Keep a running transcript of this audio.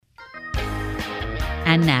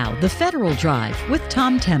And now, The Federal Drive with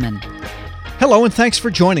Tom Temin. Hello, and thanks for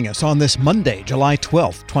joining us on this Monday, July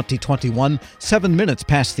 12th, 2021, 7 minutes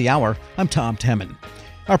past the hour. I'm Tom Temin.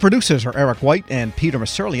 Our producers are Eric White and Peter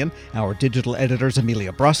Maserlian, our digital editors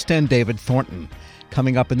Amelia Brust and David Thornton.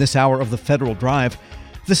 Coming up in this hour of The Federal Drive,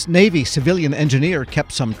 this Navy civilian engineer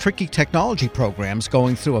kept some tricky technology programs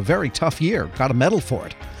going through a very tough year, got a medal for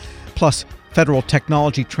it. Plus, federal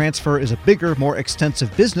technology transfer is a bigger, more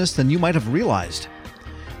extensive business than you might have realized.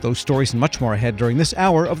 Those stories and much more ahead during this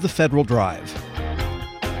hour of The Federal Drive.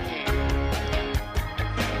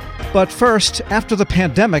 But first, after the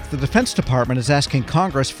pandemic, the Defense Department is asking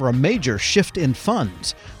Congress for a major shift in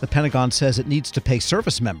funds. The Pentagon says it needs to pay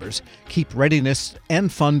service members, keep readiness, and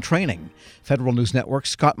fund training. Federal News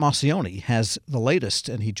Network's Scott Maucione has the latest,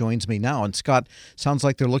 and he joins me now. And Scott, sounds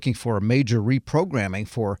like they're looking for a major reprogramming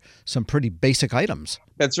for some pretty basic items.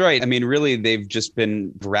 That's right. I mean, really, they've just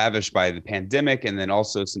been ravished by the pandemic and then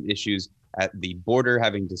also some issues at the border,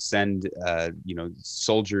 having to send,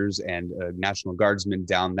 soldiers and National Guardsmen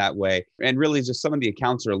down that way. And really just some of the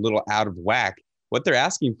accounts are a little out of whack. What they're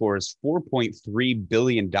asking for is $4.3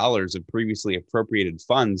 billion of previously appropriated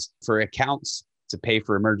funds for accounts to pay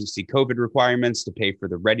for emergency COVID requirements, to pay for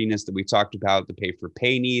the readiness that we talked about, to pay for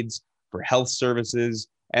pay needs, for health services,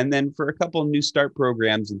 and then for a couple of New START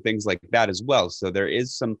programs and things like that as well. So there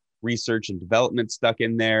is some research and development stuck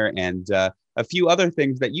in there, and a few other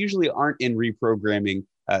things that usually aren't in reprogramming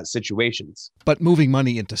situations. But moving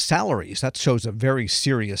money into salaries, that shows a very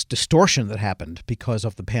serious distortion that happened because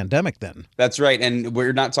of the pandemic then. That's right. And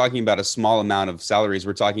we're not talking about a small amount of salaries.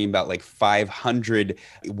 We're talking about like 500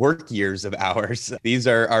 work years of hours. These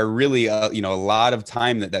are really, a lot of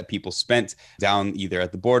time that people spent down either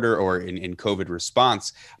at the border or in COVID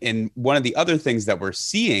response. And one of the other things that we're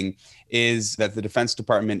seeing is that the Defense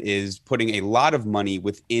Department is putting a lot of money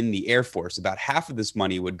within the Air Force. About half of this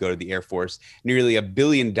money would go to the Air Force. Nearly $1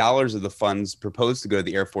 billion of the funds proposed to go to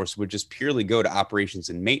the Air Force would just purely go to operations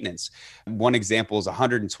and maintenance. One example is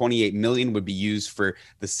 $128 million would be used for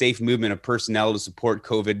the safe movement of personnel to support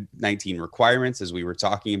COVID-19 requirements, as we were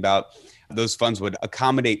talking about. Those funds would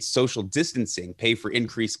accommodate social distancing, pay for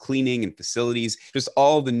increased cleaning and facilities, just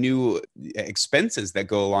all the new expenses that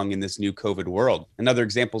go along in this new COVID world. Another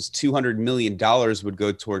example is $200 million would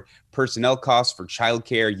go toward personnel costs for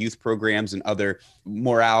childcare, youth programs, and other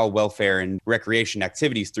morale, welfare, and recreation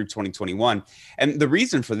activities through 2021. And the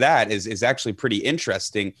reason for that is actually pretty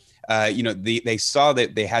interesting. They saw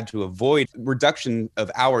that they had to avoid reduction of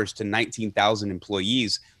hours to 19,000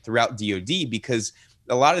 employees throughout DoD because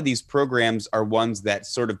a lot of these programs are ones that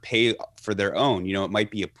sort of pay for their own. It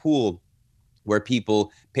might be a pool where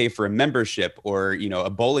people pay for a membership, or, a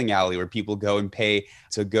bowling alley where people go and pay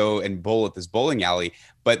to go and bowl at this bowling alley.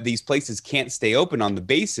 But these places can't stay open on the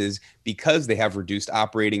bases because they have reduced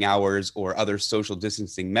operating hours or other social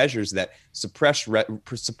distancing measures that suppress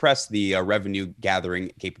the revenue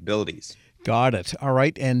gathering capabilities. Got it. All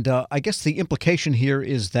right. And I guess the implication here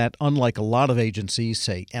is that unlike a lot of agencies,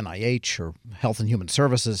 say NIH or Health and Human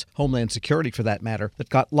Services, Homeland Security for that matter, that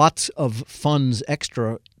got lots of funds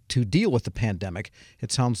extra to deal with the pandemic,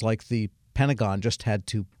 it sounds like the Pentagon just had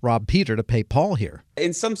to rob Peter to pay Paul here.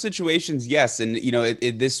 In some situations, yes. And,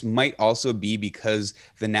 this might also be because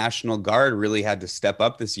the National Guard really had to step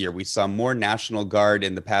up this year. We saw more National Guard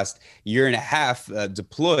in the past year and a half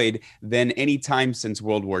deployed than any time since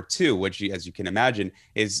World War II, which, as you can imagine,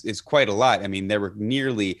 is quite a lot. I mean, there were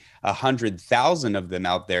nearly 100,000 of them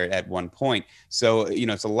out there at one point. So,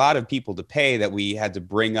 it's a lot of people to pay that we had to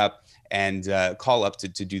bring up and call up to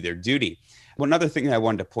do their duty. One other thing that I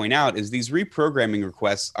wanted to point out is these reprogramming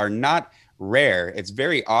requests are not rare. It's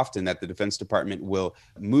very often that the Defense Department will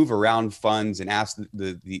move around funds and ask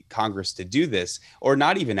the Congress to do this, or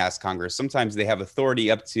not even ask Congress. Sometimes they have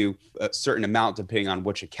authority up to a certain amount depending on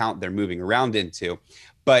which account they're moving around into.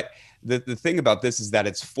 But the thing about this is that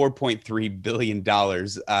it's $4.3 billion,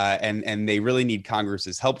 and they really need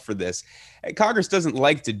Congress's help for this. Congress doesn't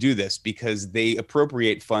like to do this because they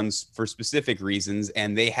appropriate funds for specific reasons,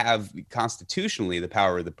 and they have constitutionally the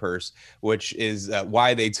power of the purse, which is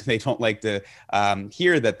why they don't like to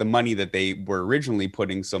hear that the money that they were originally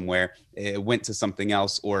putting somewhere went to something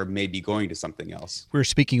else or maybe going to something else. We're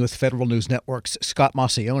speaking with Federal News Network's Scott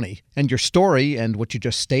Maucione, and your story and what you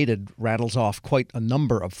just stated rattles off quite a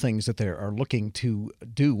number of things that they are looking to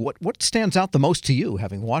do. What stands out the most to you,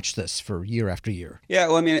 having watched this for year after year? Yeah,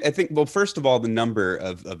 well, I mean, I think, first of all, the number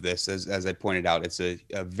of this, as I pointed out, it's a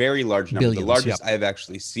very large number. Billions, the largest yep. I've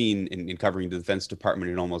actually seen in covering the Defense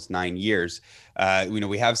Department in almost 9 years.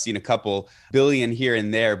 We have seen a couple billion here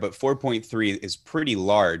and there, but 4.3 is pretty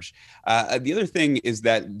large. The other thing is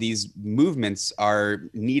that these movements are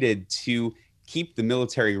needed to keep the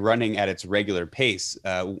military running at its regular pace.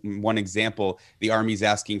 One example, the Army's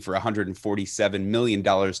asking for $147 million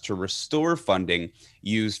to restore funding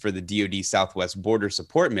used for the DoD Southwest Border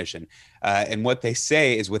Support Mission. And what they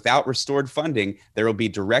say is without restored funding, there will be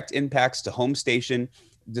direct impacts to home station,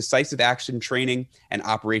 decisive action training, and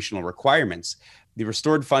operational requirements. The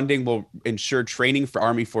restored funding will ensure training for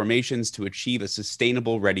Army formations to achieve a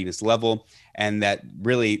sustainable readiness level, and that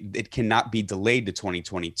really it cannot be delayed to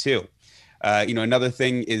 2022. Another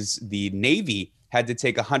thing is the Navy had to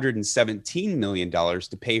take $117 million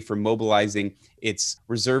to pay for mobilizing its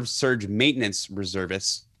reserve surge maintenance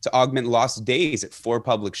reservists to augment lost days at 4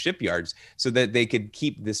 public shipyards so that they could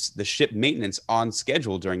keep the ship maintenance on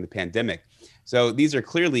schedule during the pandemic. So these are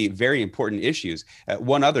clearly very important issues.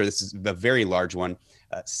 One other, this is a very large one,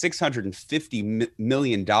 $650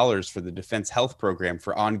 million for the Defense Health Program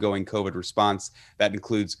for ongoing COVID response. That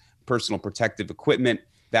includes personal protective equipment,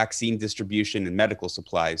 vaccine distribution, and medical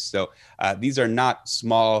supplies. So these are not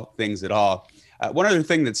small things at all. One other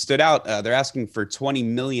thing that stood out, they're asking for $20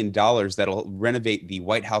 million that'll renovate the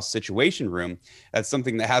White House Situation Room. That's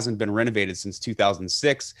something that hasn't been renovated since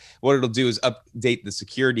 2006. What it'll do is update the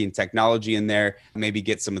security and technology in there, maybe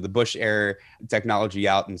get some of the Bush era technology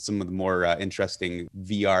out and some of the more interesting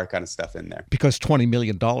VR kind of stuff in there. Because $20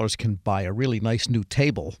 million can buy a really nice new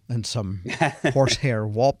table and some horsehair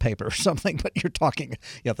wallpaper or something. But you're talking,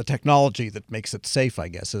 the technology that makes it safe, I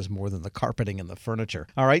guess, is more than the carpeting and the furniture.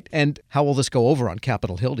 All right. And how will this go over on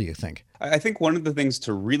Capitol Hill, do you think? I think one of the things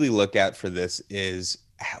to really look at for this is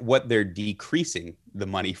what they're decreasing the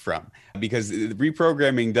money from, because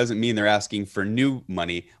reprogramming doesn't mean they're asking for new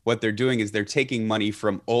money. What they're doing is they're taking money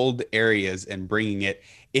from old areas and bringing it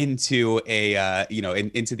into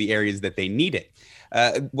into the areas that they need it.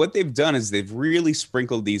 What they've done is they've really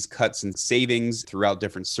sprinkled these cuts and savings throughout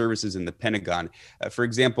different services in the Pentagon. For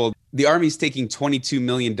example, the Army's taking $22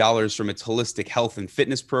 million from its holistic health and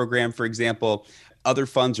fitness program, for example. Other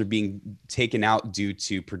funds are being taken out due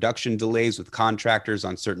to production delays with contractors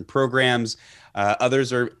on certain programs.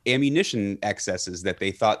 Others are ammunition excesses that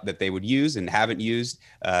they thought that they would use and haven't used,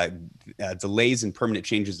 delays and permanent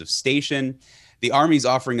changes of station. The Army's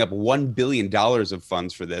offering up $1 billion of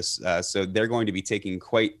funds for this, so they're going to be taking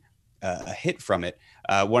quite a hit from it.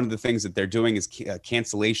 One of the things that they're doing is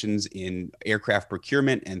cancellations in aircraft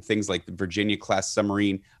procurement and things like the Virginia-class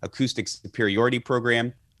submarine acoustic superiority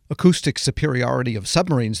program. Acoustic superiority of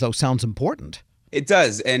submarines, though, sounds important. It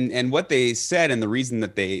does. And what they said, and the reason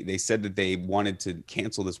that they said that they wanted to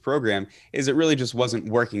cancel this program is it really just wasn't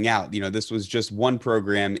working out. This was just one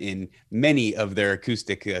program in many of their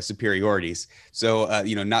acoustic superiorities. So,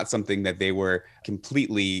 not something that they were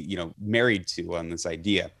completely, married to on this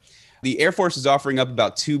idea. The Air Force is offering up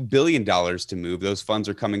about $2 billion to move. Those funds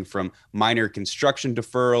are coming from minor construction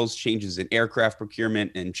deferrals, changes in aircraft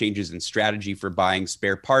procurement, and changes in strategy for buying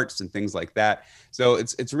spare parts and things like that. So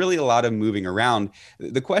it's really a lot of moving around.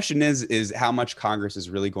 The question is how much Congress is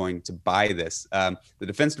really going to buy this. The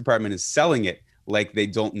Defense Department is selling it like they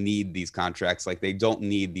don't need these contracts, like they don't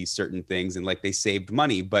need these certain things, and like they saved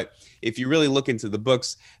money. But if you really look into the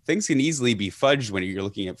books, things can easily be fudged when you're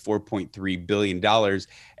looking at $4.3 billion.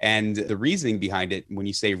 And the reasoning behind it, when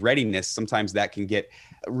you say readiness, sometimes that can get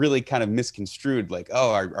really kind of misconstrued, like,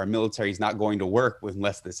 oh, our military is not going to work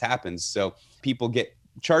unless this happens. So people get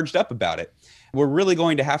charged up about it. We're really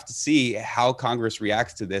going to have to see how Congress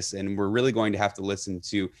reacts to this, and we're really going to have to listen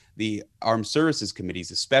to the Armed Services Committees,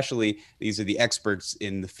 especially. These are the experts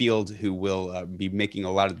in the field who will be making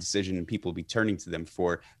a lot of decisions, and people will be turning to them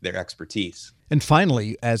for their expertise. And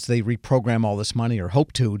finally, as they reprogram all this money, or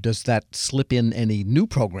hope to, does that slip in any new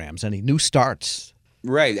programs, any new starts?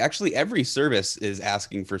 Right. Actually, every service is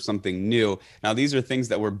asking for something new. Now, these are things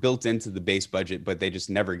that were built into the base budget, but they just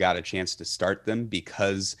never got a chance to start them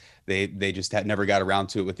because they just never got around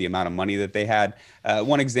to it with the amount of money that they had.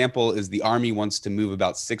 One example is the Army wants to move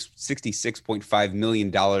about $66.5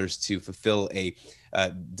 million to fulfill a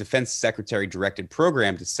Defense Secretary directed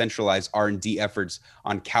program to centralize R&D efforts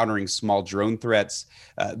on countering small drone threats.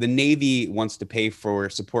 The Navy wants to pay for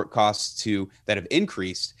support costs that have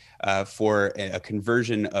increased for a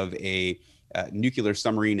conversion of a nuclear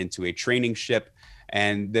submarine into a training ship.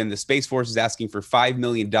 And then the Space Force is asking for $5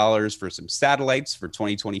 million for some satellites for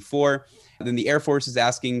 2024. Then the Air Force is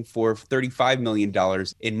asking for $35 million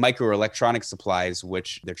in microelectronic supplies,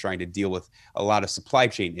 which they're trying to deal with a lot of supply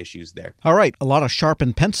chain issues there. All right, a lot of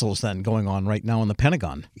sharpened pencils then going on right now in the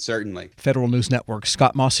Pentagon. Certainly. Federal News Network,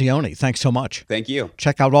 Scott Maucione, thanks so much. Thank you.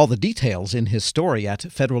 Check out all the details in his story at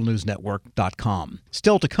federalnewsnetwork.com.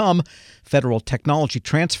 Still to come, federal technology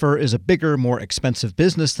transfer is a bigger, more expensive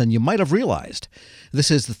business than you might have realized.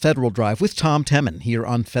 This is the Federal Drive with Tom Temin here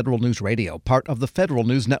on Federal News Radio, part of the Federal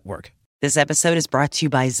News Network. This episode is brought to you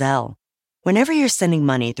by Zelle. Whenever you're sending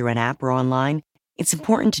money through an app or online, it's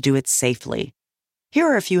important to do it safely. Here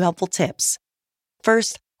are a few helpful tips.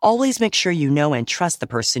 First, always make sure you know and trust the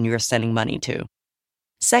person you are sending money to.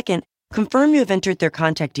 Second, confirm you have entered their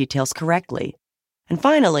contact details correctly. And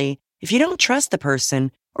finally, if you don't trust the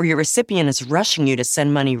person or your recipient is rushing you to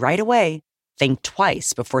send money right away, think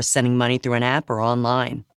twice before sending money through an app or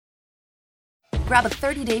online. Grab a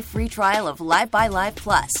 30-day free trial of Live by Live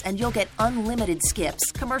Plus, and you'll get unlimited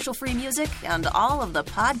skips, commercial-free music, and all of the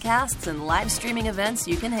podcasts and live streaming events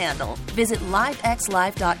you can handle. Visit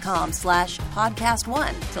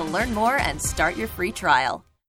livexlive.com/podcast1 to learn more and start your free trial.